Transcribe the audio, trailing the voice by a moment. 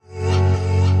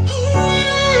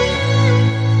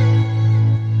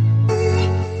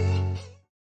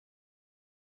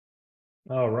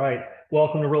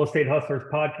Welcome to Real Estate Hustlers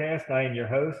Podcast. I am your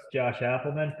host, Josh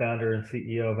Appleman, founder and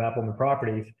CEO of Appleman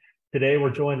Properties. Today,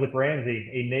 we're joined with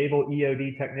Ramsey, a naval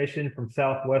EOD technician from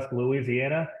Southwest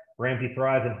Louisiana. Ramsey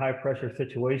thrives in high-pressure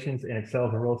situations and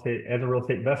excels in real estate as a real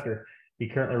estate investor. He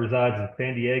currently resides in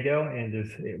San Diego and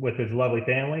is with his lovely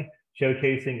family,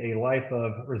 showcasing a life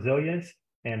of resilience,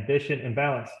 ambition, and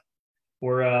balance.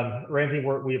 Ramsey,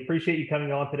 we appreciate you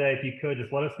coming on today. If you could,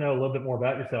 just let us know a little bit more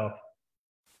about yourself.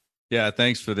 Yeah,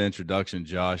 thanks for the introduction,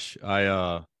 Josh.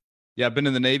 I've been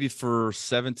in the Navy for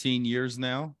 17 years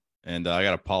now, and I got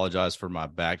to apologize for my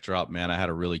backdrop, man. I had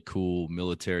a really cool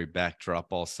military backdrop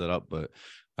all set up, but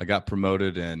I got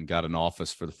promoted and got an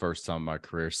office for the first time in my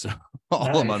career, so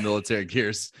all of my military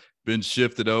gear's been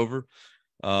shifted over.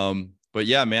 But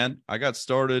yeah, man, I got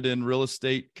started in real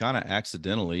estate kind of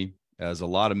accidentally, as a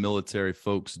lot of military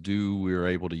folks do. We were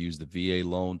able to use the VA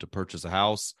loan to purchase a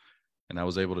house, and I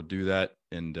was able to do that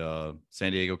in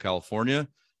San Diego, California.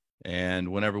 And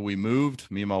whenever we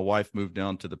moved, me and my wife moved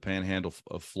down to the panhandle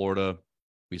of Florida.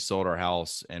 We sold our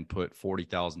house and put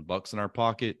 $40,000 in our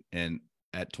pocket. And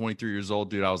at 23 years old,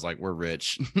 dude, I was like, we're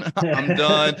rich. I'm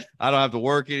done. I don't have to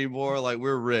work anymore. Like,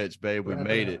 we're rich, babe. We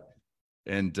made it.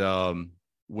 And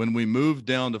when we moved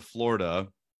down to Florida,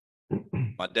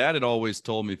 my dad had always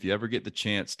told me, if you ever get the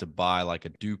chance to buy like a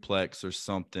duplex or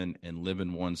something and live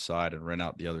in one side and rent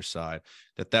out the other side,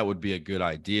 that would be a good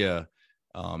idea.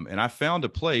 And I found a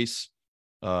place,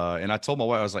 and I told my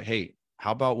wife, I was like, hey,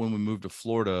 how about when we move to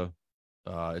Florida,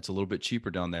 it's a little bit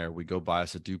cheaper down there. We go buy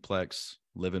us a duplex,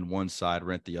 live in one side,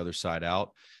 rent the other side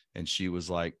out. And she was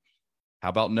like, how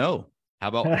about no? How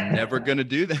about never going to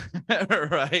do that?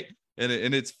 Right.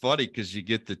 And it's funny because you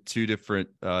get the two different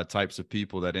types of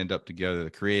people that end up together,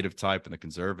 the creative type and the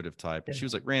conservative type. And she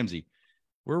was like, Ramsey,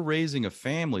 we're raising a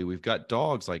family. We've got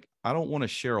dogs. Like, I don't want to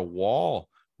share a wall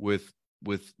with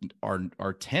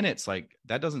our tenants. Like,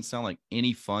 that doesn't sound like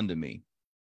any fun to me.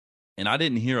 And I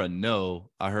didn't hear a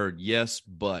no. I heard yes,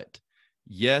 but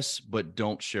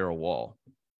don't share a wall.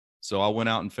 So I went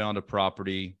out and found a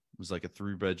property. It was like a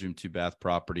 3-bedroom, 2-bath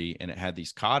property. And it had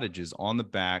these cottages on the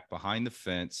back behind the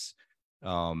fence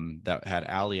that had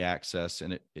alley access.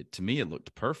 And it to me, it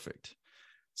looked perfect.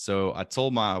 So I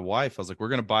told my wife, I was like, we're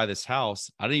going to buy this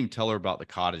house. I didn't even tell her about the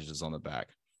cottages on the back.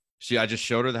 I just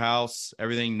showed her the house,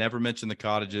 everything, never mentioned the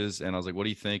cottages. And I was like, what do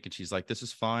you think? And she's like, this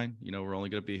is fine. You know, we're only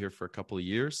going to be here for a couple of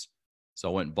years. So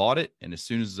I went and bought it. And as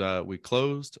soon as we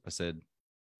closed, I said,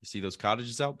 you see those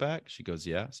cottages out back? She goes,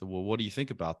 yeah. So, well, what do you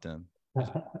think about them?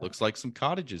 Looks like some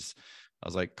cottages. I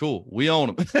was like, cool, we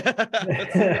own them.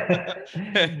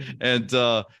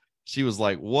 And she was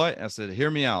like, what? I said, hear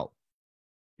me out.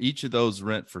 Each of those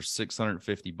rent for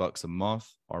 $650 a month.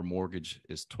 Our mortgage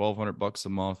is $1,200 a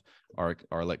month. Our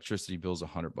electricity bill is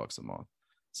 $100 a month.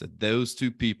 So those two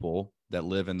people that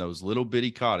live in those little bitty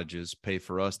cottages pay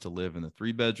for us to live in the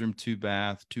 3-bedroom,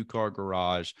 2-bath, 2-car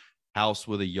garage, house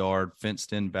with a yard,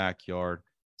 fenced in backyard.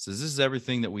 Says, this is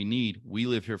everything that we need. We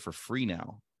live here for free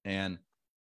now. And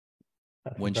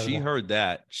when she heard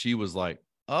that, she was like,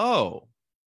 oh,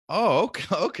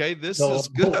 okay, this is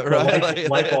good, right?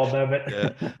 Light bulb moment.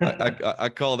 Yeah, I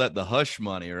call that the hush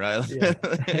money, right?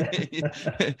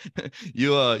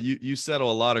 Yeah. You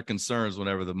settle a lot of concerns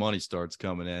whenever the money starts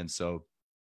coming in. So,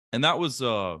 and that was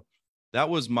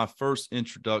my first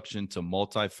introduction to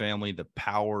multifamily, the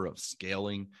power of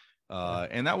scaling.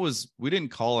 And we didn't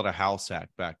call it a house hack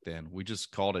back then. We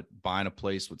just called it buying a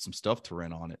place with some stuff to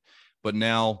rent on it. But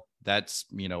now that's,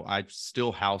 I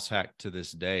still house hack to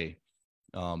this day.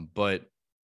 But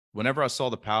whenever I saw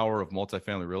the power of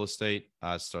multifamily real estate,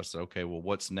 I said, okay, well,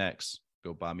 what's next?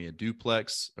 Go buy me a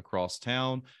duplex across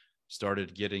town.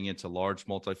 Started getting into large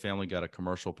multifamily, got a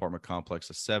commercial apartment complex,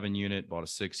 a 7-unit, bought a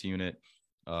 6-unit.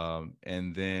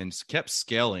 And then kept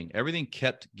scaling. Everything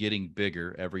kept getting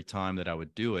bigger every time that I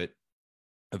would do it.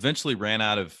 Eventually ran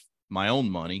out of my own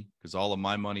money because all of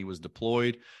my money was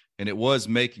deployed and it was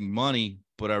making money,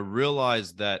 but I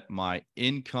realized that my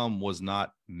income was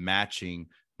not matching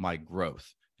my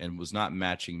growth and was not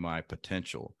matching my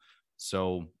potential.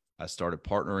 So I started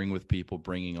partnering with people,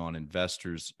 bringing on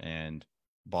investors, and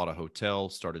bought a hotel,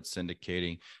 started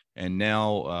syndicating. And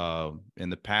now in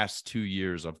the past 2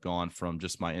 years, I've gone from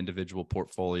just my individual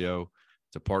portfolio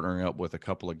to partnering up with a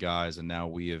couple of guys. And now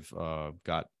we have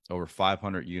got over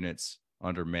 500 units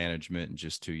under management in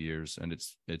just 2 years. And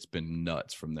it's been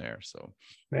nuts from there. So,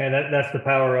 man, that's the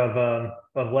power of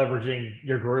leveraging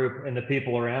your group and the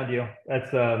people around you.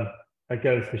 That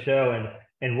goes to show.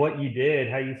 And what you did,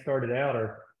 how you started out,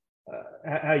 or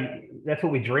that's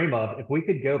what we dream of. If we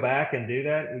could go back and do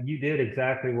that, you did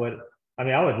exactly what. I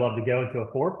mean, I would love to go into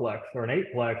a 4-plex or an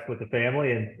 8-plex with the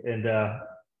family and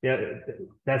Yeah,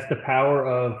 that's the power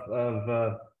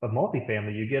of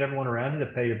multifamily. You get everyone around you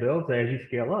to pay your bills as you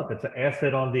scale up. It's an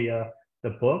asset on the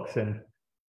books, and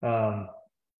um,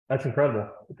 that's incredible.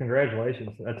 Congratulations.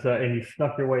 That's and you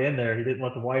snuck your way in there. You didn't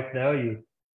let the wife know. You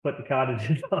put the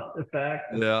cottages on the back.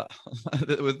 Yeah.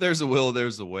 There's a will,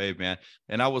 there's a way, man.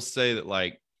 And I will say that,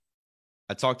 like,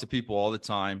 I talk to people all the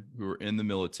time who are in the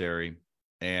military,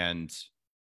 and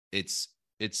it's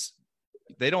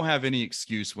they don't have any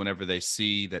excuse whenever they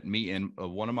see that me and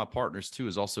one of my partners too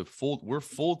is also we're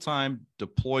full-time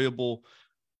deployable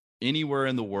anywhere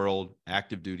in the world,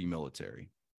 active duty military.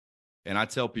 And I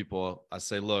tell people, I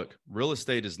say, look, real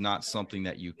estate is not something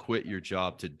that you quit your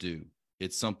job to do.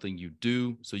 It's something you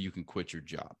do so you can quit your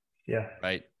job. Yeah.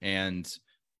 Right. And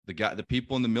the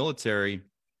people in the military,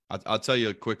 I'll tell you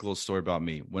a quick little story about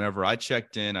me. Whenever I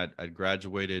checked in, I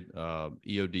graduated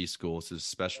EOD school. This is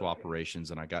special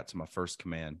operations. And I got to my first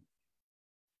command.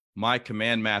 My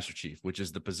command master chief, which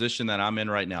is the position that I'm in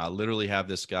right now. I literally have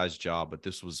this guy's job, but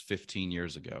this was 15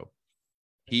 years ago.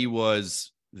 He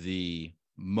was the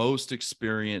most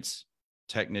experienced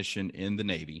technician in the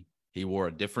Navy. He wore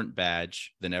a different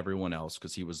badge than everyone else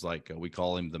because he was like, we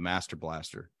call him the Master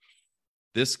Blaster.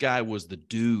 This guy was the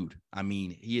dude. I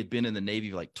mean, he had been in the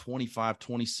Navy like 25,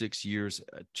 26 years,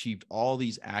 achieved all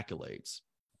these accolades.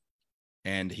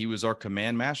 And he was our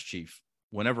command master chief.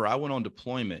 Whenever I went on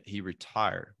deployment, he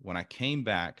retired. When I came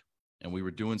back and we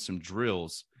were doing some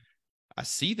drills, I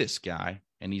see this guy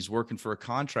and he's working for a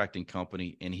contracting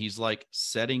company and he's like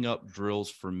setting up drills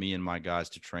for me and my guys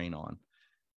to train on.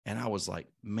 And I was like,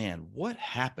 man, what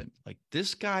happened? Like,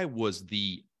 this guy was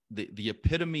the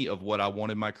epitome of what I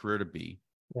wanted my career to be.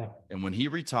 Yeah. And when he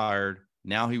retired,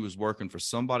 now he was working for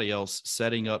somebody else,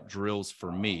 setting up drills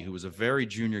for me, who was a very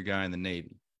junior guy in the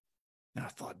Navy. And I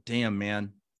thought, damn,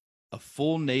 man, a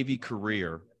full Navy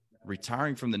career,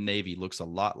 retiring from the Navy looks a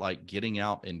lot like getting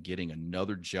out and getting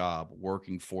another job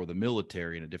working for the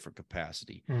military in a different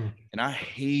capacity. And I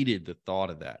hated the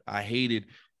thought of that. I hated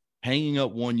hanging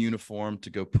up one uniform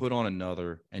to go put on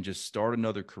another and just start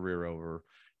another career over.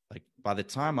 Like, by the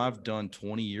time I've done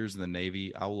 20 years in the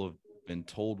Navy, I will have been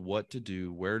told what to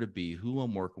do, where to be, who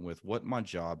I'm working with, what my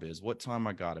job is, what time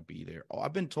I got to be there. Oh,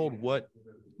 I've been told what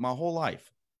my whole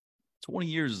life. 20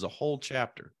 years is a whole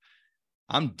chapter.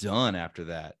 I'm done after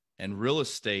that. And real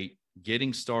estate,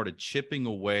 getting started, chipping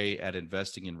away at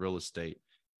investing in real estate,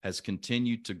 has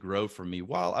continued to grow for me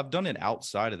while I've done it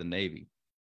outside of the Navy.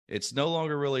 It's no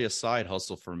longer really a side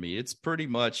hustle for me. It's pretty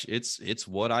much, it's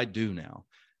what I do now.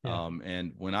 Yeah.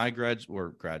 And when I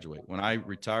graduate, when I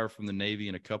retire from the Navy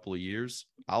in a couple of years,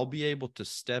 I'll be able to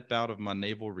step out of my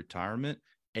naval retirement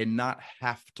and not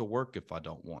have to work if I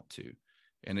don't want to.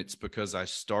 And it's because I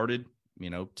started,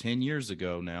 10 years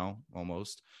ago now,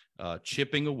 almost,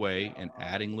 chipping away and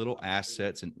adding little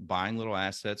assets and buying little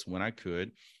assets when I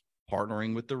could,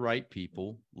 partnering with the right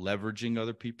people, leveraging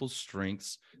other people's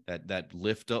strengths that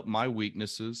lift up my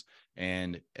weaknesses,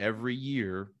 and every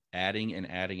year adding and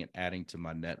adding and adding to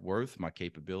my net worth, my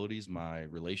capabilities, my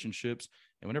relationships.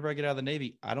 And whenever I get out of the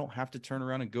Navy, I don't have to turn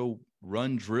around and go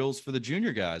run drills for the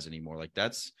junior guys anymore. Like,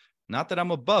 that's not that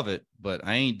I'm above it, but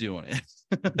I ain't doing it.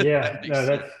 Yeah, no,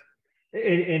 that's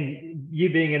and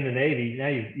you being in the Navy, now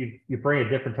you bring a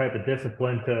different type of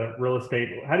discipline to real estate.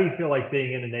 How do you feel like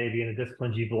being in the Navy and the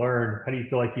disciplines you've learned? How do you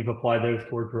feel like you've applied those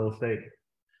towards real estate?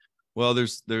 Well,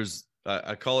 there's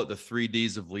I call it the 3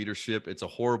 Ds of leadership. It's a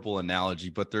horrible analogy,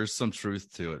 but there's some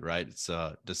truth to it, right? It's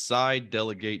decide,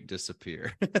 delegate,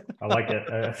 disappear. I like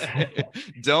it.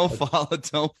 Don't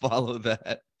follow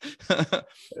that.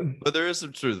 But there is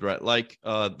some truth, right? Like,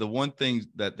 the one thing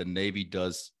that the Navy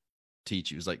does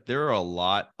teach you is, like, there are a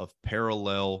lot of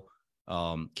parallel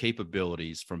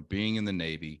capabilities from being in the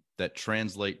Navy that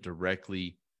translate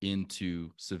directly into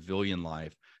civilian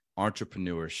life,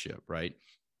 entrepreneurship, right?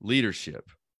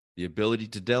 Leadership, the ability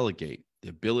to delegate, the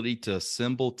ability to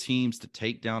assemble teams to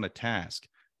take down a task,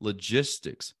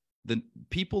 logistics. The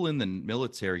people in the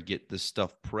military get this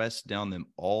stuff pressed down them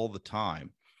all the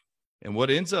time. And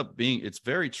what ends up being, it's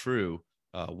very true.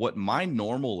 What my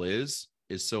normal is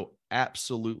so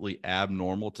absolutely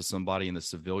abnormal to somebody in the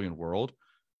civilian world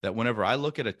that whenever I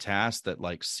look at a task that,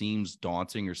 like, seems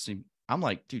daunting I'm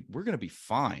like, dude, we're going to be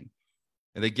fine.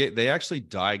 And they actually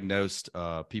diagnosed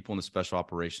people in the special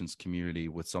operations community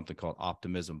with something called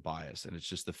optimism bias. And it's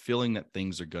just the feeling that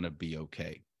things are going to be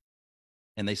okay.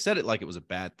 And they said it like it was a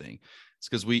bad thing. It's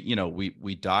because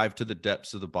we dive to the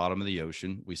depths of the bottom of the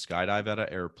ocean. We skydive out of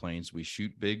airplanes. We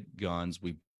shoot big guns.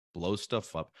 We blow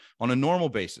stuff up on a normal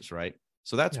basis, right?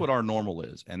 So that's what our normal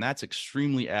is. And that's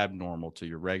extremely abnormal to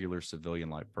your regular civilian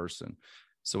life person.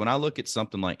 So when I look at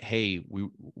something like, hey,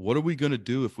 what are we going to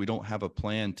do if we don't have a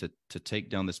plan to take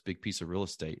down this big piece of real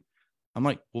estate? I'm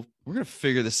like, well, we're going to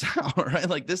figure this out, right?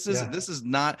 Like this is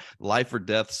not life or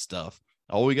death stuff.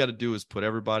 All we got to do is put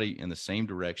everybody in the same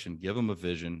direction, give them a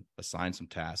vision, assign some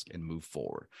tasks, and move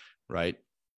forward, right?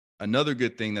 Another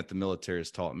good thing that the military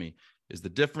has taught me is the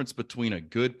difference between a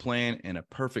good plan and a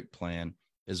perfect plan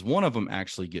is one of them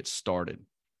actually gets started.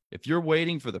 If you're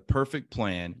waiting for the perfect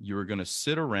plan, you are going to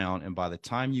sit around, and by the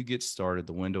time you get started,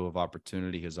 the window of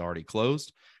opportunity has already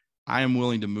closed. I am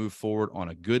willing to move forward on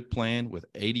a good plan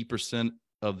with 80%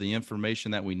 of the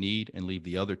information that we need and leave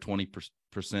the other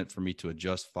 20% for me to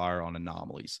adjust fire on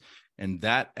anomalies. And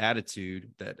that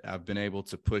attitude that I've been able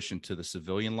to push into the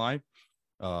civilian life,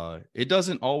 it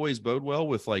doesn't always bode well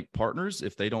with like partners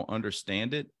if they don't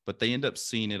understand it, but they end up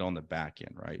seeing it on the back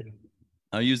end, right?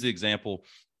 I'll use the example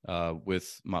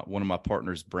with one of my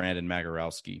partners, Brandon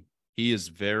Magarowski. He is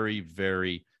very,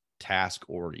 very task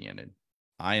oriented.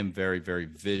 I am very, very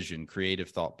vision, creative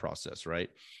thought process, right?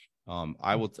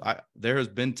 There has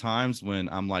been times when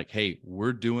I'm like, hey,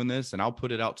 we're doing this, and I'll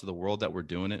put it out to the world that we're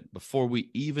doing it before we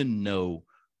even know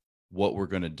what we're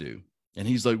going to do. And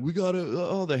he's like, we got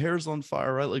to, the hair's on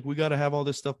fire, right? Like we got to have all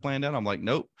this stuff planned out. I'm like,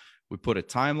 nope. We put a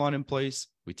timeline in place.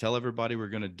 We tell everybody we're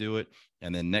going to do it.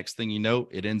 And then next thing you know,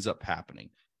 it ends up happening.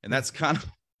 And that's kind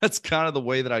of the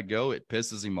way that I go. It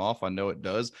pisses him off. I know it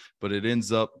does, but it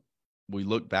ends up, we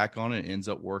look back on it, it ends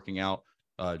up working out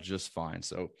just fine.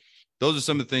 So those are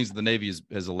some of the things that the Navy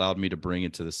has allowed me to bring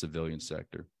into the civilian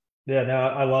sector. Yeah, no,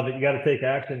 I love it. You got to take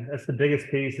action. That's the biggest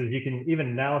piece is you can, even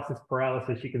analysis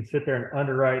paralysis, you can sit there and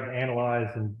underwrite and analyze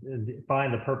and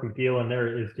find the perfect deal. And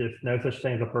there is just no such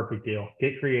thing as a perfect deal.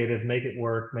 Get creative, make it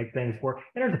work, make things work.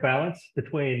 And there's a balance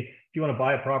between, if you want to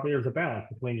buy a property, there's a balance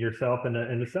between yourself and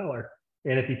the seller.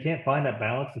 And if you can't find that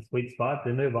balance, the sweet spot,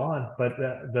 then move on. But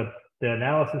the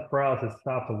analysis paralysis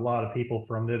stops a lot of people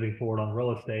from moving forward on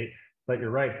real estate. But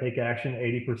you're right, take action,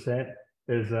 80%.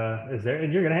 Is there,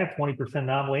 and you're going to have 20%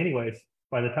 anomaly anyways.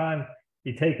 By the time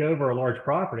you take over a large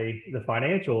property, the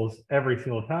financials every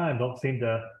single time don't seem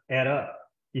to add up.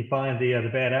 You find the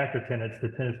bad actor tenants, the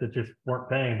tenants that just weren't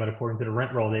paying, but according to the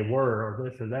rent roll they were, or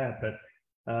this or that. But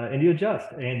and you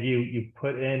adjust and you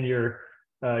put in your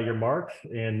marks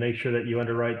and make sure that you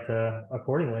underwrite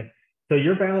accordingly. So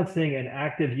you're balancing an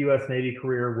active U.S. Navy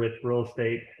career with real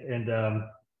estate and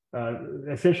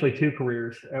essentially two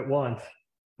careers at once.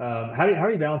 How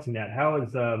are you balancing that? How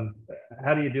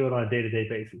do you do it on a day-to-day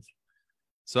basis?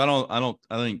 So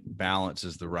I think balance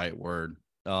is the right word.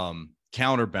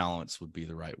 Counterbalance would be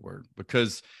the right word,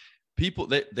 because people,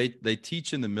 they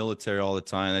teach in the military all the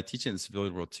time. They teach in the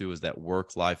civilian world too, is that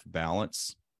work-life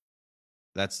balance.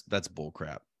 That's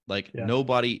bullcrap. Like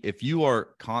nobody, if you are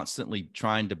constantly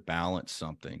trying to balance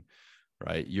something,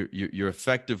 right, you're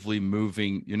effectively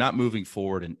moving, you're not moving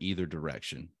forward in either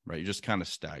direction, right? You're just kind of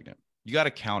stagnant. You got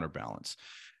to counterbalance.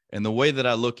 And the way that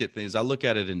I look at things, I look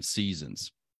at it in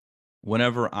seasons.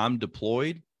 Whenever I'm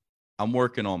deployed, I'm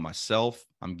working on myself.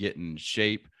 I'm getting in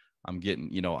shape. I'm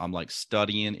getting, I'm like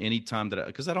studying anytime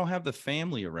because I don't have the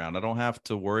family around. I don't have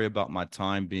to worry about my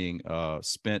time being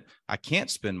spent. I can't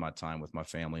spend my time with my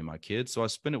family and my kids. So I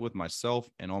spend it with myself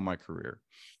and on my career.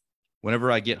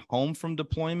 Whenever I get home from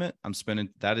deployment,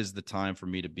 that is the time for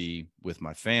me to be with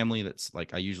my family. That's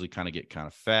like, I usually kind of get kind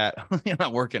of fat. I'm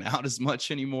not working out as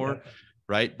much anymore. Yeah.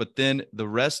 Right. But then the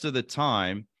rest of the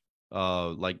time,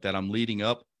 like that I'm leading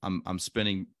up, I'm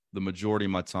spending the majority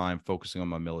of my time focusing on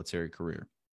my military career.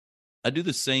 I do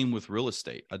the same with real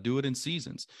estate. I do it in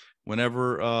seasons.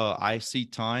 Whenever I see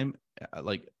time,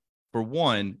 like for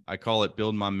one, I call it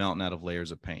build my mountain out of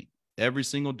layers of paint. Every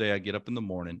single day I get up in the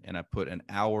morning and I put an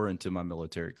hour into my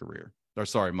military career,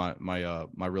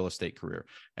 my real estate career,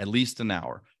 at least an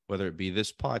hour, whether it be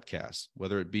this podcast,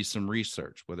 whether it be some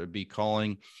research, whether it be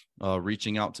calling,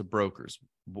 reaching out to brokers,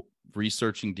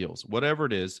 researching deals, whatever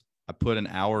it is, I put an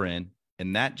hour in,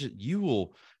 and you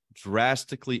will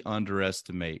drastically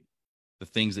underestimate the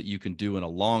things that you can do in a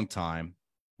long time,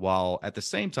 while at the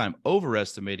same time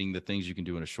overestimating the things you can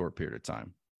do in a short period of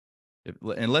time.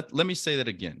 Let me say that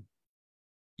again.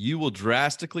 You will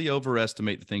drastically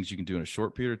overestimate the things you can do in a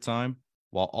short period of time,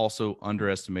 while also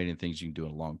underestimating things you can do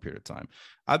in a long period of time.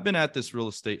 I've been at this real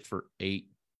estate for 8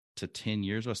 to 10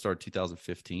 years. I started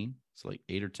 2015. So like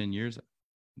 8 or 10 years.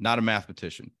 Not a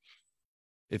mathematician.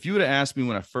 If you would have asked me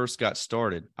when I first got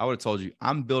started, I would have told you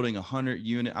I'm building 100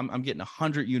 units. I'm getting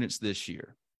 100 units this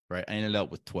year, right? I ended up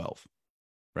with 12,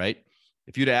 right?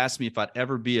 If you'd asked me if I'd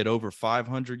ever be at over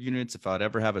 500 units, if I'd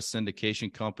ever have a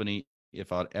syndication company,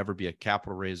 if I'd ever be a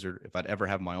capital raiser, if I'd ever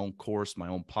have my own course, my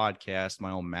own podcast,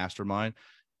 my own mastermind,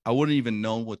 I wouldn't even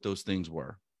know what those things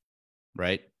were.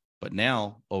 Right. But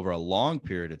now over a long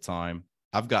period of time,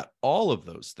 I've got all of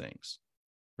those things.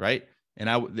 Right.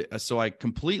 And so I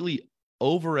completely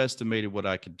overestimated what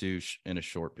I could do in a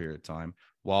short period of time,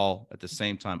 while at the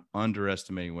same time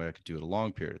underestimating what I could do in a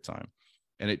long period of time.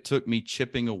 And it took me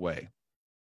chipping away.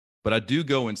 But I do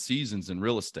go in seasons in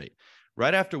real estate.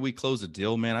 Right after we close a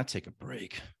deal, man, I take a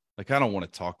break. Like, I don't want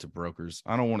to talk to brokers.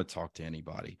 I don't want to talk to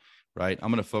anybody. Right.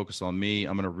 I'm going to focus on me.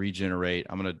 I'm going to regenerate.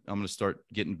 I'm going to start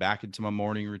getting back into my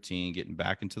morning routine, getting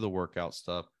back into the workout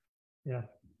stuff. Yeah.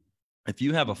 If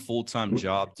you have a full-time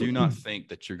job, do not think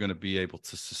that you're going to be able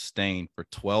to sustain for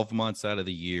 12 months out of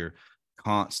the year,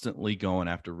 constantly going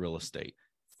after real estate.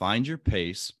 Find your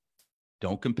pace.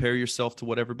 Don't compare yourself to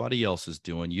what everybody else is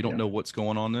doing. You don't know what's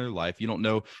going on in their life. You don't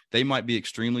know. They might be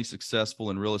extremely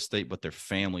successful in real estate, but their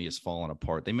family is falling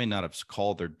apart. They may not have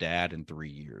called their dad in 3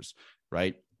 years,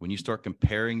 right? When you start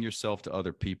comparing yourself to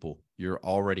other people, you're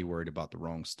already worried about the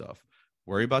wrong stuff.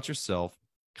 Worry about yourself,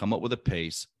 come up with a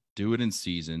pace, do it in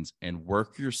seasons, and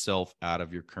work yourself out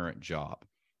of your current job,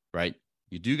 right?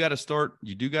 You do got to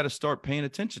start paying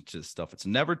attention to this stuff. It's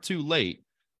never too late.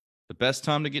 The best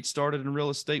time to get started in real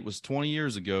estate was 20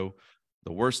 years ago.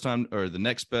 The worst time, or the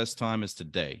next best time, is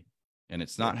today. And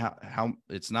it's not how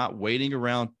it's not waiting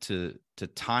around to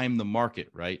time the market,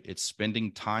 right? It's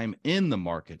spending time in the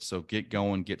market. So get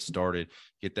going, get started,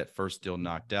 get that first deal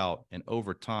knocked out, and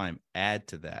over time add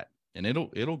to that, and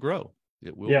it'll grow.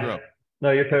 It will grow.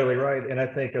 No, you're totally right. And I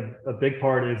think a big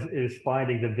part is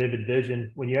finding the vivid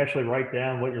vision. When you actually write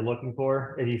down what you're looking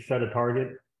for and you set a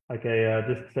target, like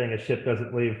just saying a ship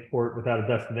doesn't leave port without a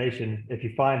destination. If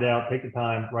you find out, take the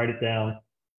time, write it down,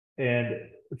 and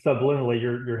subliminally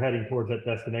you're heading towards that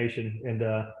destination. And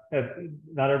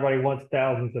not everybody wants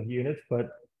thousands of units, but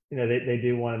they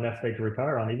do want a nest egg to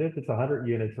retire on, even if it's 100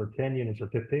 units or 10 units or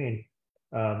 15.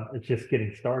 It's just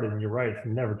getting started. And you're right, it's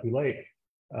never too late.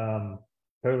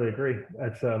 Totally agree.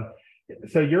 That's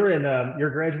so you're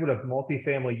a graduate of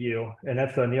Multifamily U, and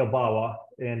that's Neil Bawa,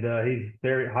 and he's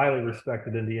very highly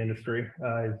respected in the industry.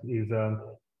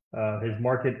 His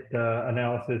market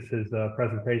analysis, his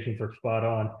presentations are spot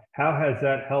on. How has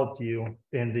that helped you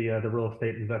in the real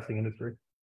estate investing industry?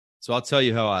 So I'll tell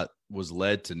you how I was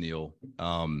led to Neil.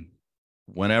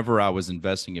 Whenever I was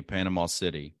investing in Panama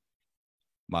City,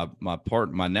 my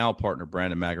now partner,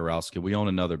 Brandon Magarowski, we own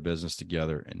another business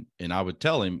together. And I would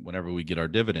tell him whenever we get our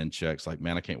dividend checks, like,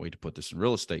 man, I can't wait to put this in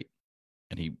real estate.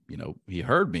 And he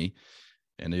heard me,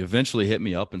 and he eventually hit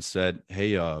me up and said,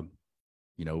 hey,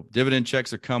 dividend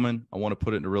checks are coming. I want to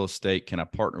put it into real estate. Can I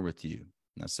partner with you?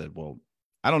 And I said, well,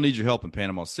 I don't need your help in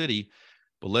Panama City,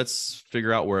 but let's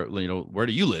figure out where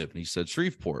do you live? And he said,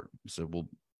 Shreveport. I said, well,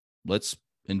 let's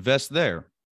invest there.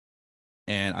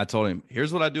 And I told him,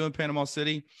 here's what I do in Panama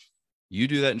City. You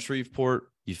do that in Shreveport.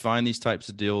 You find these types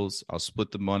of deals. I'll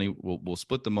split the money. We'll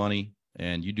split the money,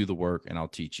 and you do the work, and I'll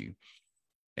teach you.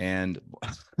 And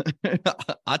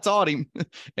I taught him,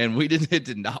 and it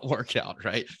did not work out,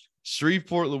 right?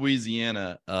 Shreveport,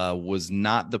 Louisiana was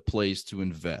not the place to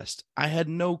invest. I had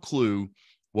no clue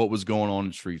what was going on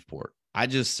in Shreveport. I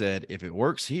just said, if it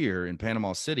works here in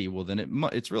Panama City, well, then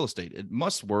it's real estate. It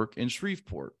must work in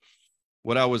Shreveport.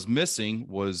 What I was missing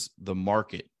was the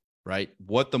market, right?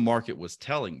 What the market was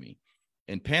telling me.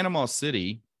 In Panama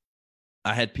City,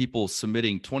 I had people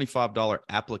submitting $25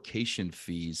 application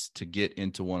fees to get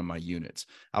into one of my units.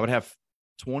 I would have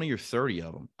 20 or 30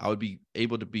 of them. I would be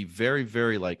able to be very,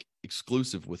 very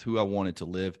exclusive with who I wanted to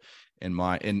live in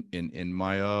my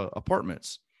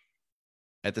apartments.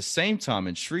 At the same time,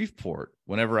 in Shreveport,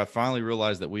 whenever I finally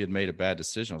realized that we had made a bad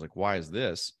decision, I was like, why is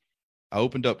this? I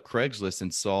opened up Craigslist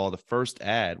and saw the first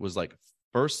ad was like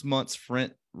first month's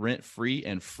rent free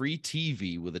and free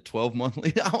TV with a 12-month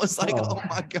lease. I was like, oh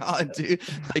my God, dude.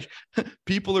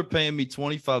 People are paying me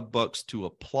 $25 to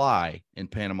apply in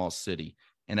Panama City.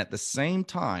 And at the same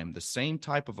time, the same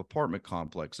type of apartment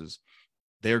complexes,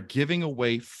 they're giving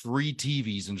away free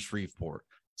TVs in Shreveport.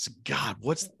 So God,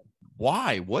 what's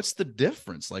the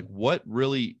difference?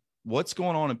 What's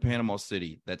going on in Panama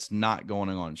City that's not going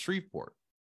on in Shreveport?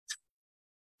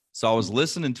 So I was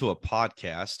listening to a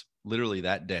podcast literally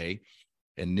that day,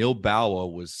 and Neil Bawa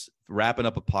was wrapping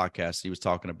up a podcast. He was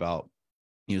talking about,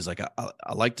 he was like,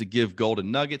 I like to give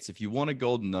golden nuggets. If you want a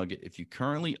golden nugget, if you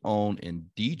currently own in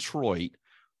Detroit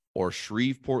or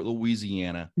Shreveport,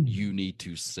 Louisiana, you need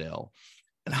to sell.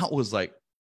 And I was like,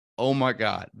 oh my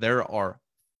God, there are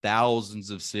thousands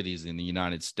of cities in the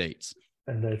United States.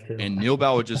 And Neil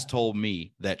Bawa just told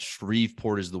me that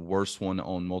Shreveport is the worst one to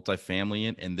own multifamily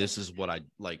in. And this is what I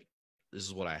like. This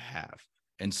is what I have.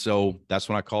 And so that's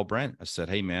when I called Brent. I said,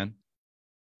 hey, man,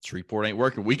 Shreveport ain't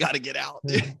working. We got to get out.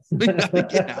 We got to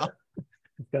get out.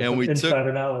 And we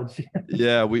insider knowledge.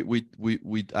 Yeah,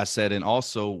 I said, and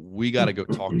also we got to go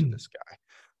talk to this guy.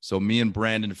 So me and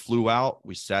Brandon flew out.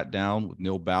 We sat down with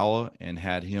Neil Bala and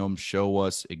had him show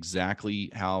us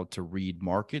exactly how to read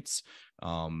markets.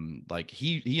 Like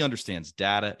he understands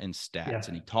data and stats,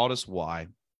 and he taught us why.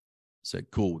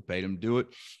 Said, cool. We paid him to do it.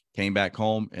 Came back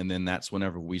home, and then that's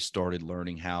whenever we started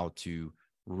learning how to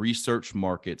research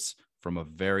markets from a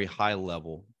very high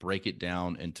level, break it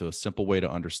down into a simple way to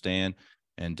understand,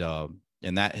 and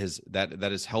that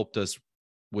has helped us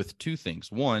with two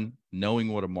things. One, knowing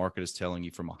what a market is telling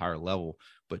you from a higher level,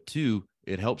 but two,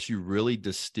 it helps you really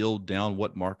distill down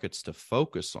what markets to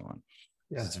focus on.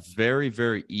 Yeah. It's very,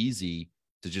 very easy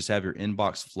to just have your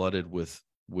inbox flooded with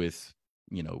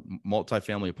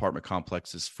multifamily apartment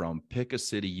complexes from pick a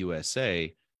city,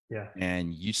 USA. Yeah.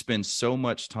 And you spend so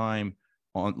much time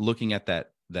on looking at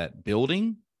that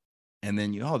building, and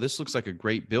then this looks like a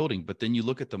great building, but then you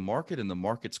look at the market and the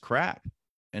market's crap.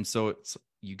 And so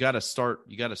you got to start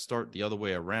the other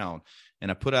way around. And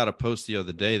I put out a post the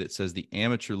other day that says the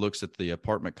amateur looks at the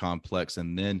apartment complex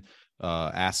and then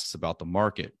asks about the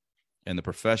market, and the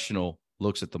professional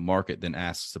looks at the market, then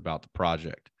asks about the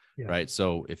project. Yeah. Right.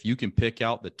 So if you can pick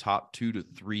out the top 2 to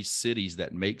 3 cities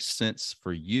that make sense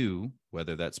for you,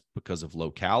 whether that's because of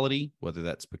locality, whether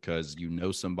that's because you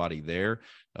know somebody there,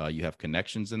 you have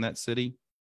connections in that city,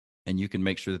 and you can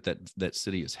make sure that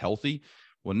city is healthy.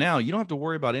 Well, now you don't have to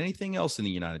worry about anything else in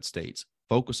the United States.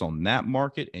 Focus on that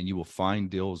market, and you will find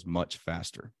deals much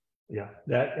faster. Yeah,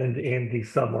 that and the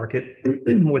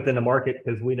submarket within the market,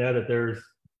 because we know that there's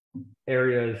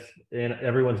areas in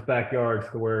everyone's backyards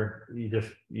to where you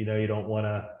just you don't want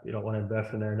to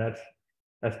invest in there, and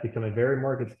that's becoming very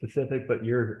market specific. But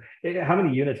how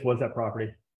many units was that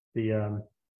property? The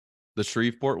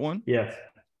Shreveport one? Yes.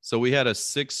 So we had a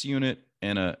 6-unit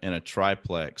and a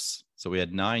triplex. So we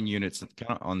had 9 units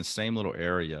kind of on the same little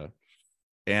area.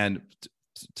 And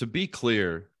to be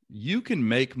clear, you can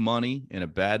make money in a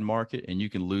bad market and you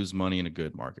can lose money in a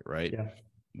good market, right? Yeah.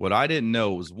 What I didn't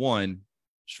know was, one,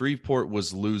 Shreveport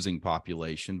was losing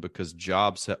population because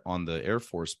jobs on the Air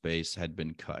Force Base had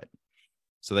been cut.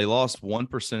 So they lost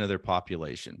 1% of their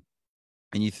population.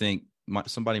 And you think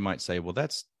somebody might say, well,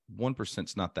 that's 1%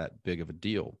 is not that big of a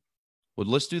deal. Well,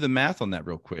 let's do the math on that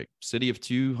real quick. City of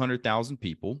 200,000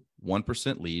 people,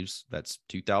 1% leaves. That's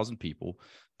 2,000 people.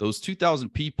 Those 2,000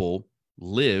 people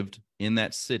lived in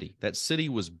that city. That city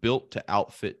was built to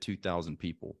outfit 2,000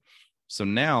 people. So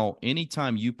now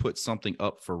anytime you put something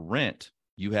up for rent,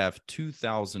 you have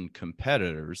 2,000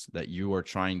 competitors that you are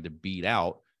trying to beat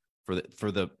out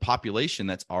for the population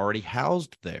that's already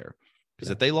housed there. Because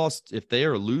if they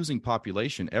are losing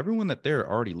population, everyone that there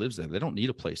already lives there. They don't need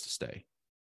a place to stay.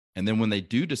 And then when they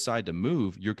do decide to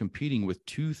move, you're competing with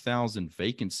 2,000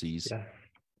 vacancies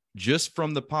just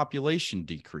from the population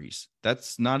decrease.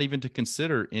 That's not even to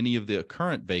consider any of the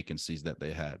current vacancies that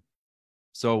they had.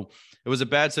 So it was a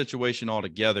bad situation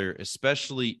altogether,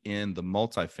 especially in the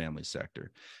multifamily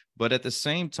sector. But at the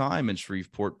same time in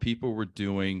Shreveport, people were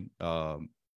doing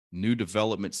new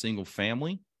development single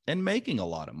family and making a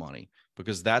lot of money,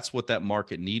 because that's what that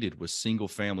market needed, was single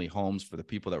family homes for the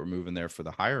people that were moving there for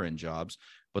the higher end jobs.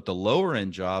 But the lower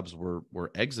end jobs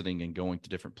were exiting and going to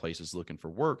different places looking for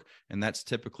work. And that's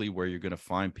typically where you're going to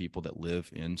find people that live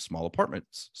in small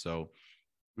apartments. So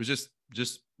it was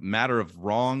just matter of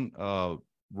wrong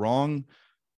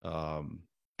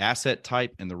asset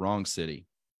type in the wrong city.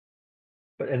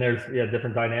 And there's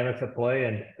different dynamics at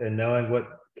play, and knowing what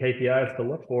KPIs to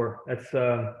look for.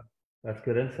 That's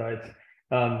good insights.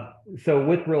 So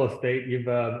with real estate,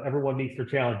 everyone meets their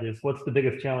challenges. What's the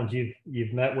biggest challenge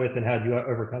you've met with, and how do you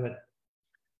overcome it?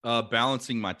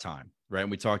 Balancing my time, right?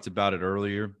 And we talked about it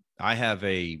earlier. I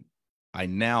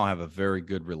now have a very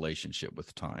good relationship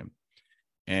with time,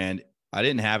 and I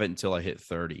didn't have it until I hit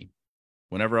 30.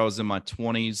 Whenever I was in my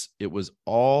 20s, it was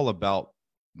all about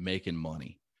making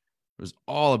money. It was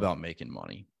all about making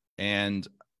money. And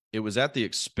it was at the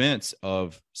expense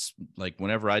of, like,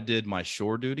 whenever I did my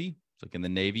shore duty, like in the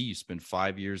Navy, you spend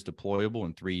 5 years deployable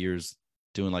and 3 years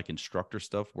doing like instructor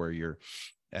stuff where you're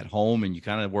at home and you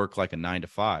kind of work like a 9 to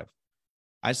 5.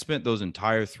 I spent those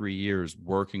entire 3 years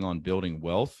working on building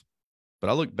wealth, but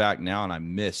I look back now and I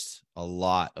missed a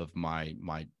lot of my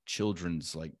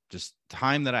children's, like, just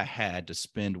time that I had to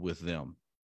spend with them.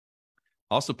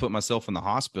 I also put myself in the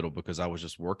hospital because I was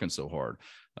just working so hard.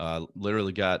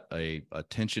 Literally got a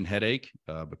tension headache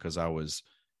because I was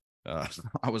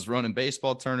running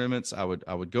baseball tournaments. I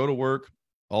would go to work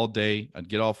all day. I'd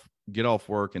get off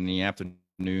work in the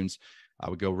afternoons. I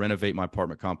would go renovate my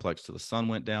apartment complex till the sun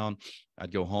went down.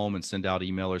 I'd go home and send out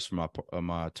emailers for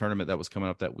my tournament that was coming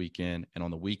up that weekend. And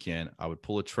on the weekend, I would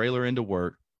pull a trailer into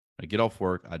work. I'd get off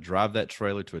work. I'd drive that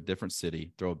trailer to a different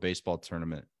city, throw a baseball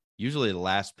tournament. Usually the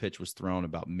last pitch was thrown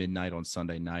about midnight on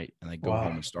Sunday night, and I'd go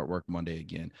home and start work Monday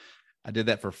again. I did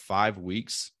that for 5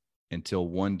 weeks until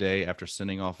one day after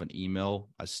sending off an email,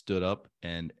 I stood up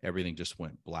and everything just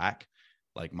went black.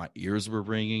 Like my ears were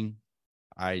ringing.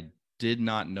 I did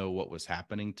not know what was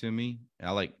happening to me.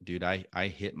 And I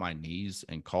hit my knees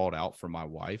and called out for my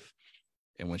wife.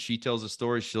 And when she tells a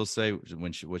story, she'll say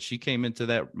when she came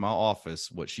into my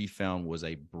office, what she found was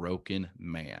a broken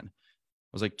man.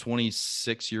 I was like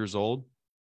 26 years old,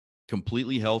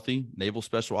 completely healthy, naval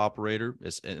special operator.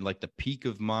 It's like the peak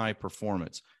of my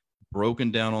performance,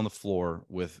 broken down on the floor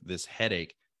with this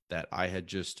headache that I had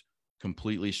just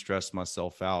completely stressed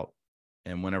myself out.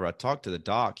 And whenever I talked to the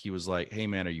doc, he was like, "Hey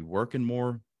man, are you working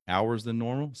more hours than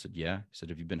normal?" I said, "Yeah." He said,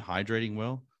 "Have you been hydrating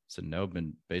well?" I said, "No, I've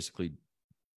been basically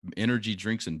energy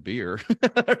drinks and beer."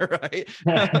 Right.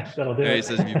 That'll do it. He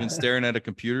says, "Have you been staring at a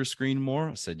computer screen more?"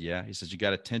 I said, "Yeah." He says, "You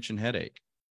got a tension headache."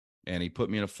 And he put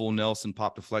me in a full Nelson,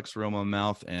 popped a Flexeril in my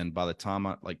mouth. And by the time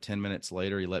like 10 minutes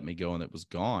later, he let me go and it was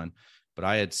gone. But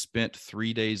I had spent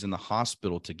 3 days in the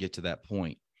hospital to get to that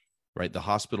point, right? The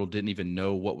hospital didn't even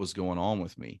know what was going on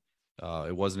with me.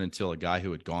 It wasn't until a guy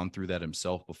who had gone through that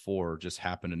himself before just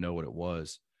happened to know what it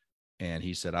was. And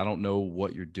he said, "I don't know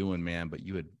what you're doing, man, but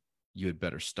you had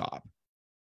better stop."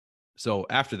 So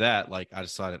after that, like I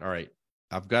decided, all right,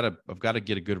 I've got to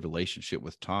get a good relationship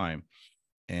with time.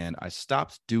 And I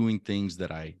stopped doing things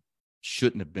that I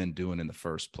shouldn't have been doing in the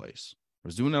first place. I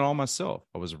was doing it all myself.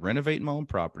 I was renovating my own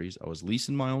properties. I was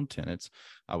leasing my own tenants.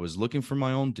 I was looking for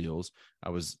my own deals. I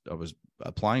was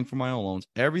applying for my own loans.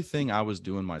 Everything I was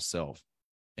doing myself.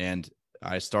 And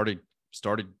I started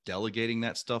delegating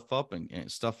that stuff up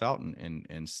and stuff out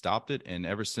and stopped it. And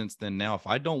ever since then, now, if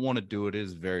I don't want to do it, it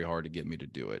is very hard to get me to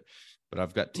do it. But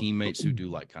I've got teammates who do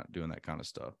like doing that kind of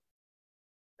stuff.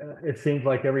 It seems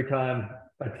like every time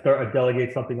I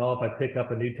delegate something off, I pick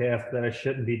up a new task that I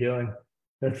shouldn't be doing.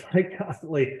 It's like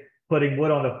constantly putting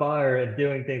wood on the fire and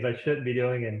doing things I shouldn't be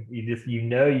doing, and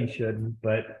you shouldn't.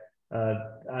 But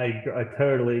I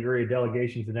totally agree.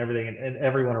 Delegations and everything, and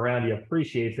everyone around you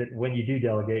appreciates it when you do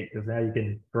delegate, because now you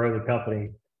can grow the company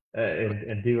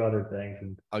and do other things.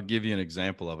 And I'll give you an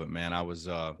example of it, man. I was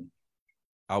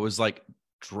like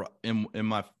in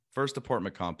my first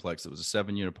apartment complex. It was a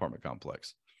 7-unit apartment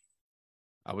complex.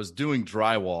 I was doing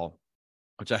drywall,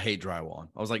 which I hate drywall.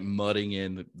 I was like mudding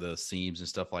in the seams and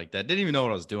stuff like that. Didn't even know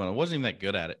what I was doing. I wasn't even that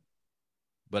good at it,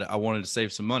 but I wanted to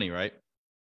save some money, right?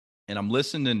 And I'm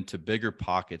listening to Bigger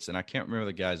Pockets, and I can't remember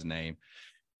the guy's name,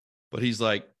 but he's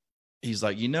like,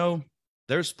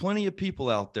 there's plenty of people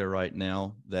out there right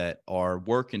now that are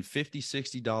working $50,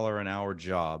 $60 an hour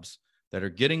jobs that are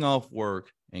getting off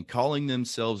work and calling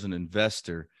themselves an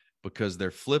investor because they're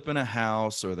flipping a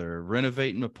house or they're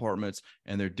renovating apartments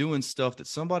and they're doing stuff that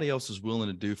somebody else is willing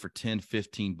to do for 10,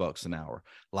 15 bucks an hour,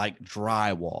 like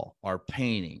drywall or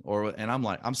painting and I'm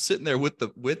like, I'm sitting there with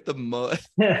the mud.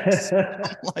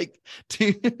 I'm like,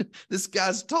 dude, this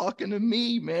guy's talking to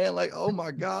me, man. Like, oh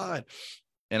my God.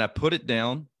 And I put it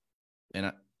down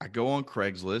and I go on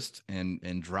Craigslist and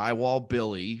Drywall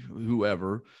Billy,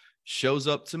 whoever, shows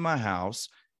up to my house.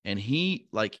 And he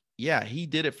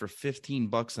did it for 15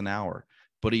 bucks an hour,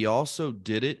 but he also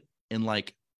did it in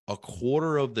like a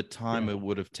quarter of the time it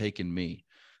would have taken me.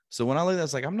 So when I look at that,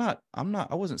 it's like,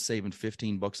 I wasn't saving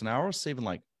 15 bucks an hour. I was saving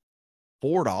like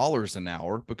 $4 an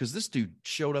hour because this dude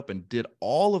showed up and did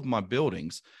all of my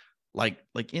buildings like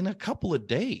in a couple of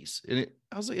days. And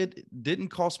it didn't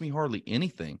cost me hardly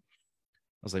anything.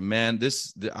 I was like, man,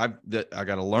 I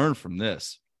got to learn from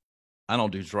this. I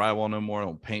don't do drywall no more. I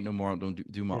don't paint no more. I don't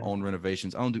do my own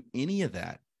renovations. I don't do any of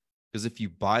that. Because if you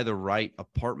buy the right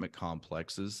apartment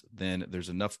complexes, then there's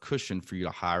enough cushion for you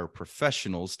to hire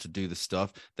professionals to do the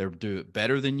stuff. They do it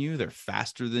better than you. They're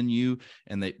faster than you.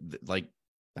 And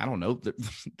I don't know,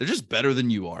 they're just better than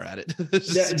you are at it.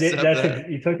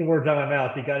 You took the words out of my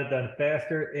mouth. He got it done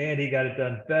faster and he got it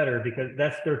done better because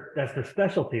that's their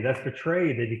specialty. That's their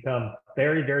trade. They become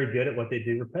very, very good at what they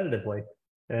do repetitively.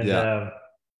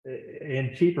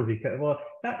 And cheaper because, well,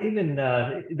 not even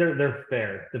they're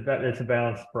fair. It's a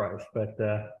balanced price, but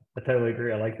I totally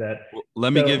agree. I like that. Well,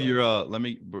 let me give your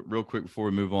real quick before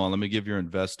we move on. Let me give your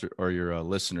investor or your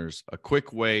listeners a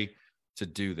quick way to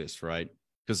do this, right?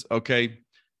 Because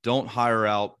don't hire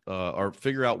out or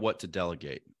figure out what to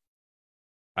delegate.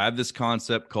 I have this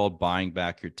concept called buying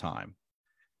back your time,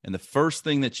 and the first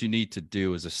thing that you need to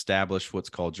do is establish what's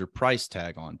called your price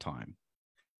tag on time.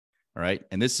 All right.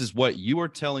 And this is what you are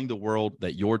telling the world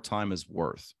that your time is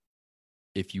worth.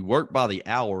 If you work by the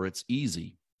hour, it's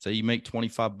easy. Say you make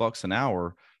 $25 an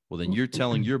hour. Well, then you're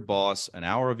telling your boss an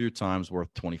hour of your time is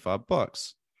worth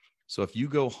 $25. So if you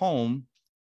go home,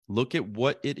 look at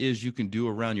what it is you can do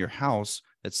around your house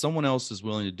that someone else is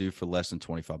willing to do for less than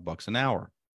 $25 an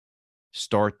hour.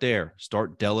 Start there.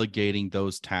 Start delegating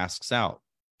those tasks out.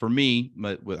 For me,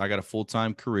 I got a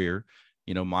full-time career.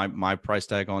 You know, my price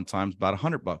tag on time is about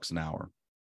 $100 an hour.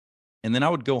 And then I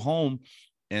would go home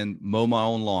and mow my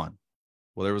own lawn.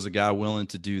 Well, there was a guy willing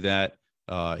to do that.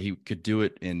 He could do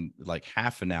it in like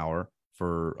half an hour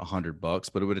for $100,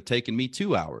 but it would have taken me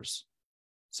 2 hours.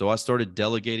 So I started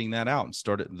delegating that out and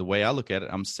started, the way I look at it,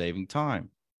 I'm saving time.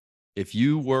 If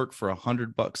you work for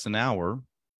 $100 an hour,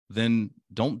 then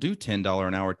don't do $10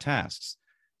 an hour tasks.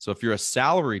 So if you're a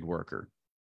salaried worker,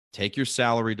 take your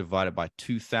salary divided by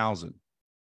 2,000.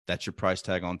 That's your price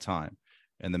tag on time.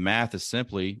 And the math is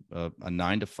simply a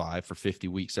 9 to 5 for 50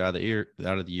 weeks out of the year.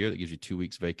 That gives you 2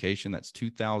 weeks vacation. That's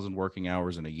 2,000 working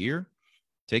hours in a year.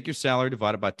 Take your salary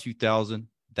divided by 2,000.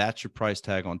 That's your price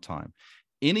tag on time.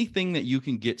 Anything that you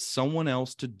can get someone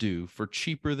else to do for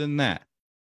cheaper than that,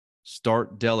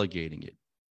 start delegating it.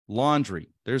 Laundry.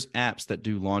 There's apps that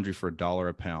do laundry for $1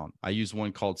 a pound. I use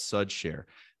one called SudShare.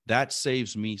 That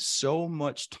saves me so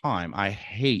much time. I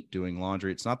hate doing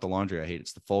laundry. It's not the laundry I hate.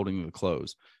 It's the folding of the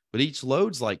clothes. But each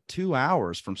load's like 2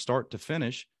 hours from start to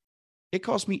finish. It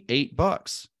cost me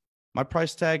 $8. My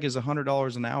price tag is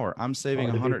 $100 an hour. I'm saving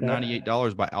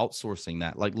 $198 by outsourcing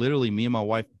that. Like literally me and my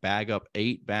wife bag up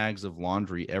 8 bags of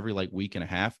laundry every like week and a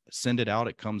half, send it out.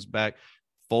 It comes back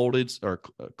folded or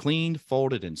cleaned,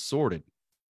 folded, and sorted.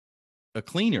 A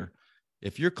cleaner.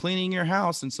 If you're cleaning your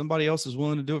house and somebody else is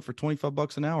willing to do it for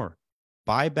 $25 an hour,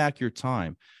 buy back your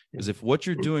time. Because if what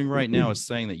you're doing right now is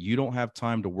saying that you don't have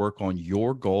time to work on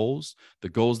your goals, the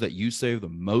goals that you say are the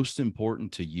most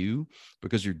important to you,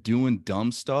 because you're doing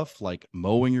dumb stuff like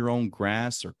mowing your own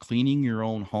grass or cleaning your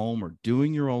own home or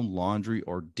doing your own laundry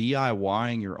or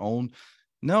DIYing your own.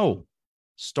 No,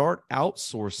 start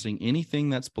outsourcing anything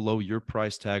that's below your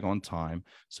price tag on time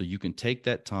so you can take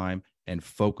that time and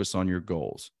focus on your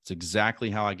goals. It's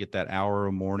exactly how I get that hour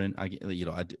a morning.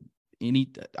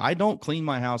 I don't clean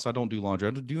my house. I don't do laundry.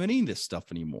 I don't do any of this stuff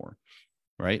anymore,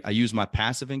 right? I use my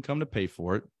passive income to pay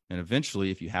for it. And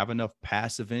eventually, if you have enough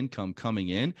passive income coming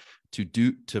in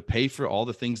to pay for all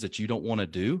the things that you don't want to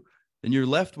do, then you're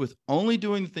left with only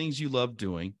doing the things you love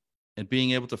doing and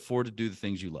being able to afford to do the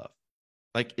things you love.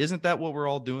 Like, isn't that what we're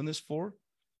all doing this for?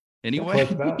 Anyway,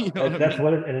 that's what it's about. That's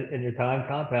what and your time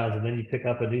compounds, and then you pick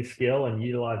up a new skill and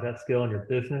utilize that skill in your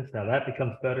business. Now that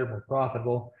becomes better, more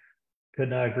profitable. Could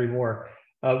not agree more.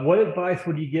 What advice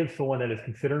would you give someone that is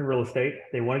considering real estate?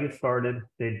 They want to get started.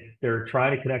 They're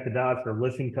trying to connect the dots. They're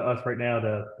listening to us right now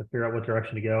to figure out what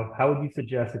direction to go. How would you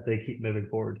suggest that they keep moving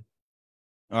forward?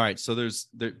 All right. So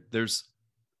there's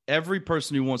every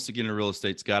person who wants to get into real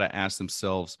estate's got to ask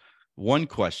themselves one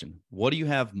question. What do you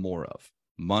have more of,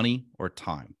 money or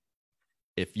time?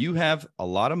 If you have a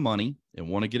lot of money and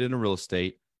want to get into real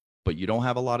estate, but you don't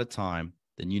have a lot of time,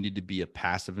 then you need to be a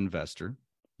passive investor.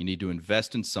 You need to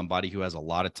invest in somebody who has a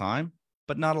lot of time,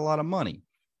 but not a lot of money.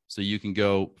 So you can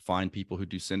go find people who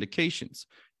do syndications.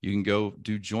 You can go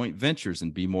do joint ventures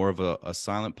and be more of a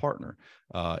silent partner.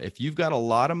 If you've got a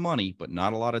lot of money, but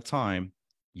not a lot of time,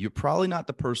 you're probably not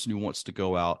the person who wants to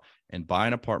go out and buy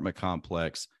an apartment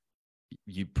complex.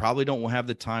 You probably don't have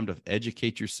the time to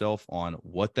educate yourself on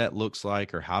what that looks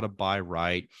like or how to buy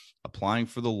right, applying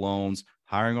for the loans,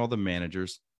 hiring all the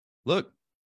managers. Look,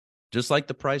 just like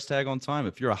the price tag on time,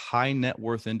 if you're a high net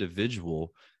worth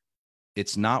individual,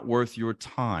 it's not worth your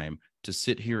time to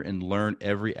sit here and learn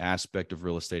every aspect of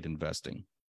real estate investing.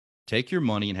 Take your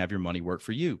money and have your money work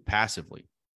for you passively.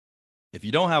 If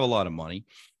you don't have a lot of money,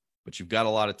 but you've got a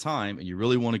lot of time and you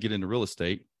really want to get into real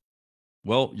estate,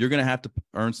 well, you're going to have to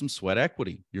earn some sweat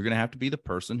equity. You're going to have to be the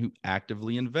person who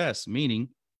actively invests, meaning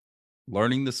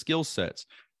learning the skill sets,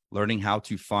 learning how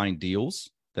to find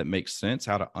deals that make sense,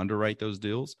 how to underwrite those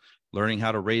deals, learning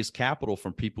how to raise capital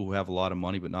from people who have a lot of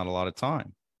money but not a lot of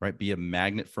time, right? Be a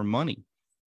magnet for money.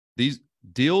 These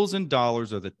deals and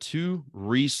dollars are the two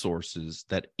resources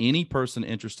that any person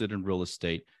interested in real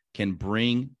estate can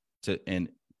bring to, and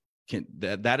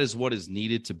that is what is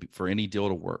needed for any deal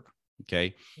to work,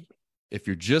 okay? If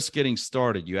you're just getting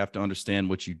started, you have to understand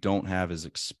what you don't have is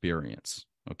experience.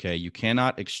 Okay. You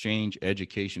cannot exchange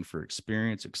education for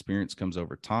experience. Experience comes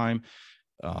over time.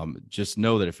 Just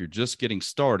know that if you're just getting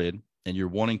started and you're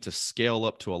wanting to scale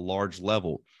up to a large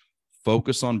level,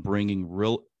 focus on bringing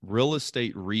real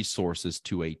estate resources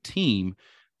to a team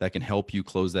that can help you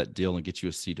close that deal and get you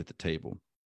a seat at the table.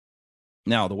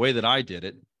 Now, the way that I did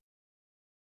it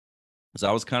is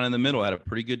I was kind of in the middle. I had a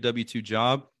pretty good W-2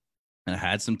 job and I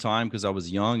had some time because I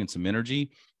was young and some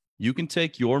energy. You can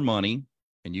take your money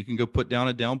and you can go put down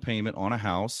a down payment on a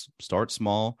house, start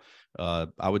small.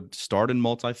 I would start in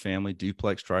multifamily,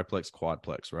 duplex, triplex,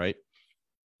 quadplex, right?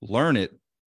 Learn it,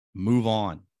 move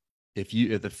on. If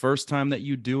the first time that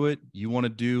you do it, you want to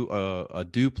do a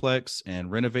duplex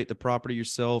and renovate the property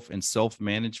yourself and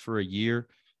self-manage for a year,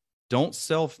 don't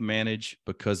self-manage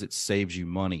because it saves you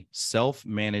money.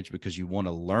 Self-manage because you want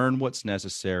to learn what's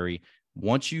necessary.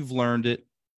 Once you've learned it,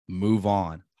 move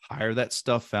on. Hire that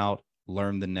stuff out,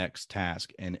 learn the next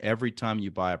task. And every time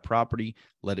you buy a property,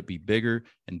 let it be bigger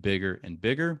and bigger and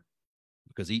bigger,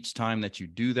 because each time that you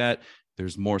do that,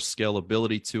 there's more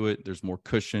scalability to it. There's more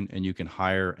cushion, and you can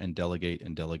hire and delegate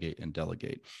and delegate and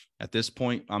delegate. At this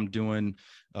point, I'm doing,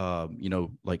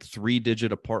 like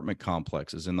 3-digit apartment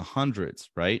complexes in the hundreds,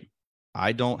 right?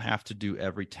 I don't have to do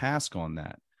every task on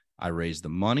that. I raise the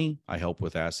money. I help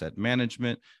with asset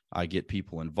management. I get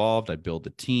people involved. I build the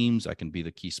teams. I can be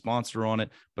the key sponsor on it,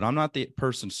 but I'm not the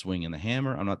person swinging the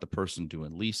hammer. I'm not the person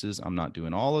doing leases. I'm not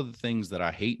doing all of the things that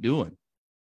I hate doing.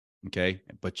 Okay.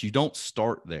 But you don't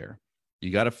start there.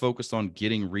 You got to focus on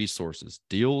getting resources,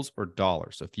 deals or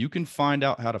dollars. So if you can find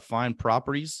out how to find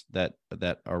properties that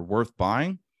are worth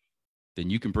buying, then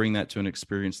you can bring that to an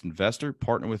experienced investor,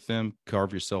 partner with them,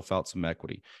 carve yourself out some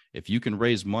equity. If you can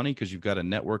raise money because you've got a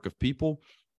network of people,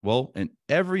 well, and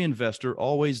every investor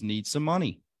always needs some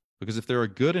money, because if they're a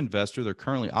good investor, they're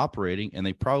currently operating and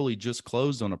they probably just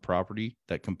closed on a property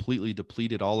that completely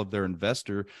depleted all of their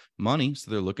investor money. So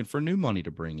they're looking for new money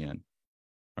to bring in.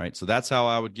 Right. So that's how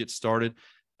I would get started.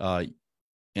 And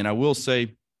I will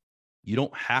say, you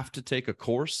don't have to take a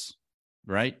course,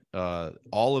 right?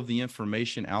 All of the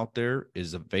information out there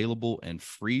is available and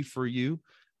free for you,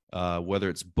 whether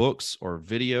it's books or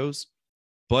videos.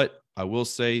 But I will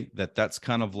say that that's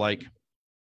kind of like,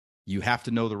 you have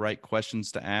to know the right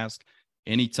questions to ask.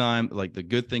 Anytime, like, the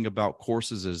good thing about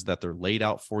courses is that they're laid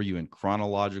out for you in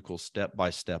chronological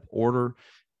step-by-step order.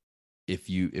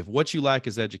 If what you lack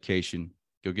is education,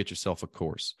 go get yourself a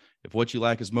course. If what you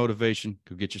lack is motivation,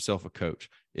 go get yourself a coach.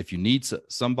 If you need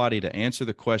somebody to answer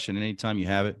the question anytime you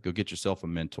have it, go get yourself a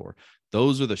mentor.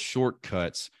 Those are the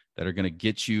shortcuts that are going to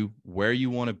get you where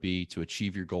you want to be to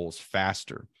achieve your goals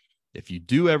faster. If you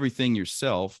do everything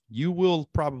yourself, you will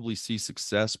probably see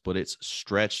success, but it's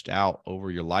stretched out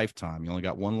over your lifetime. You only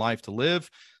got one life to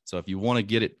live. So if you want to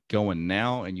get it going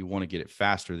now and you want to get it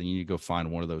faster, then you need to go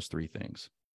find one of those 3 things.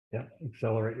 Yeah,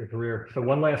 accelerate your career. So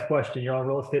one last question. You're on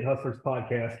Real Estate Hustlers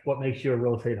podcast. What makes you a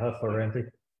real estate hustler, Ramsey?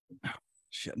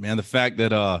 Shit, man, the fact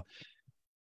that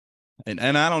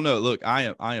and I don't know. Look,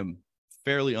 I am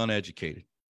fairly uneducated,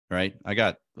 right? I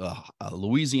got a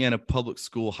Louisiana public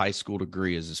school high school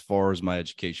degree as far as my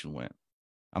education went.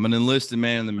 I'm an enlisted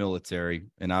man in the military,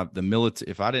 and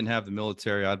if I didn't have the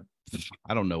military, I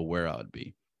don't know where I would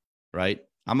be, right?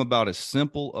 I'm about as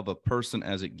simple of a person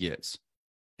as it gets.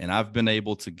 And I've been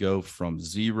able to go from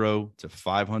 0 to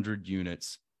 500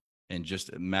 units in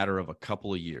just a matter of a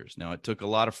couple of years. Now, it took a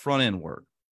lot of front end work.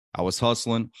 I was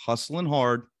hustling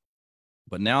hard,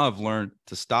 but now I've learned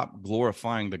to stop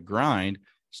glorifying the grind,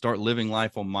 start living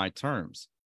life on my terms,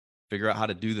 figure out how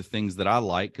to do the things that I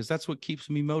like, because that's what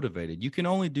keeps me motivated. You can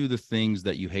only do the things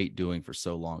that you hate doing for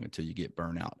so long until you get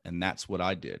burnout. And that's what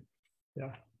I did.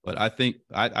 Yeah. But I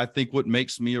think what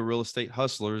makes me a real estate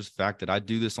hustler is the fact that I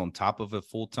do this on top of a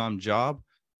full-time job,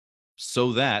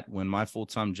 so that when my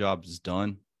full-time job is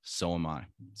done, so am I.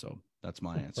 So that's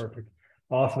my answer. Perfect.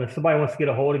 Awesome. If somebody wants to get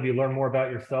a hold of you, learn more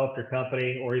about yourself, your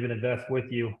company, or even invest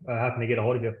with you, how can they get a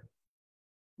hold of you?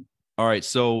 All right.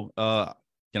 So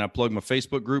can I plug my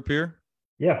Facebook group here?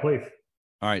 Yeah, please.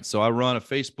 All right. So I run a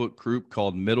Facebook group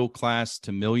called Middle Class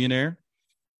to Millionaire.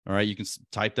 All right. You can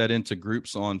type that into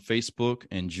groups on Facebook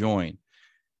and join.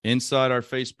 Inside our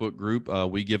Facebook group,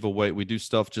 we do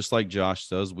stuff just like Josh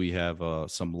does. We have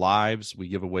some lives. We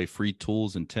give away free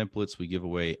tools and templates. We give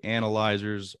away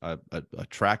analyzers, a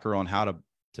tracker on how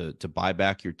to buy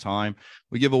back your time.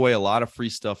 We give away a lot of free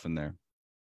stuff in there.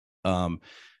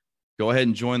 Go ahead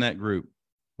and join that group.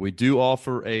 We do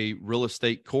offer a real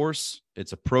estate course.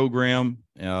 It's a program.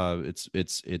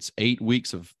 It's 8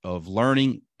 weeks of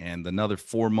learning and another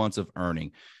 4 months of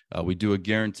earning. We do a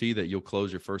guarantee that you'll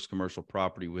close your first commercial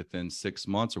property within 6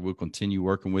 months, or we'll continue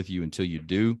working with you until you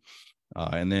do.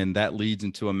 And then that leads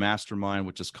into a mastermind,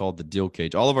 which is called the Deal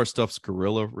Cage. All of our stuff's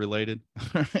gorilla related.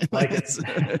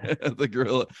 The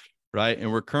gorilla, right?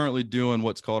 And we're currently doing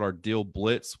what's called our Deal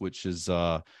Blitz, which is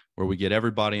where we get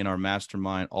everybody in our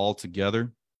mastermind all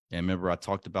together. And remember, I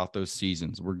talked about those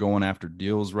seasons. We're going after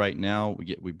deals right now.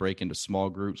 We break into small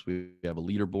groups. We have a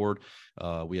leaderboard.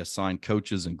 We assign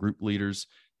coaches and group leaders,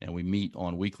 and we meet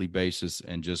on a weekly basis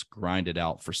and just grind it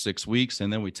out for 6 weeks.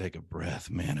 And then we take a breath,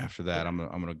 man. After that, I'm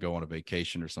gonna go on a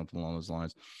vacation or something along those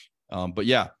lines. But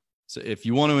yeah, so if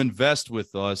you want to invest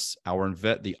with us,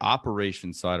 the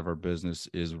operation side of our business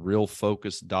is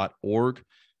realfocus.org.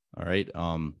 All right.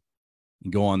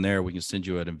 Go on there. We can send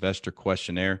you an investor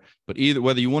questionnaire. But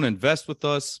whether you want to invest with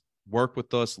us, work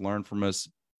with us, learn from us,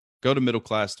 go to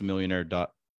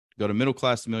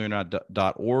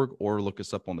middleclasstomillionaire.org or look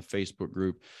us up on the Facebook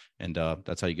group, and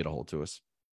that's how you get a hold to us.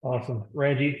 Awesome.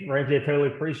 Ramsey, I totally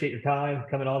appreciate your time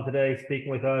coming on today, speaking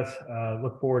with us.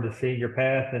 Look forward to seeing your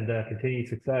path and continued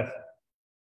success.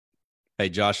 Hey,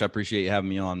 Josh, I appreciate you having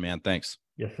me on, man. Thanks.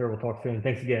 Yes, sir. We'll talk soon.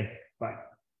 Thanks again. Bye.